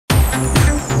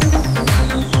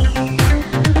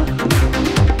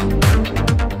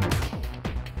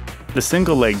The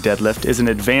single leg deadlift is an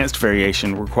advanced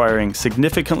variation requiring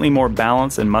significantly more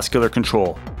balance and muscular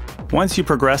control. Once you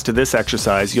progress to this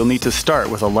exercise, you'll need to start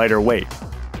with a lighter weight.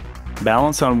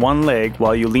 Balance on one leg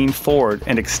while you lean forward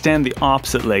and extend the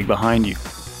opposite leg behind you.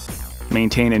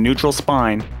 Maintain a neutral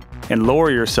spine and lower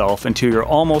yourself until you're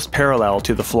almost parallel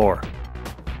to the floor.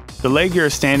 The leg you're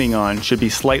standing on should be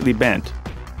slightly bent,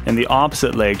 and the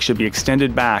opposite leg should be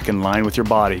extended back in line with your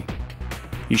body.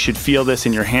 You should feel this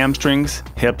in your hamstrings,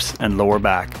 hips, and lower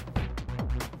back.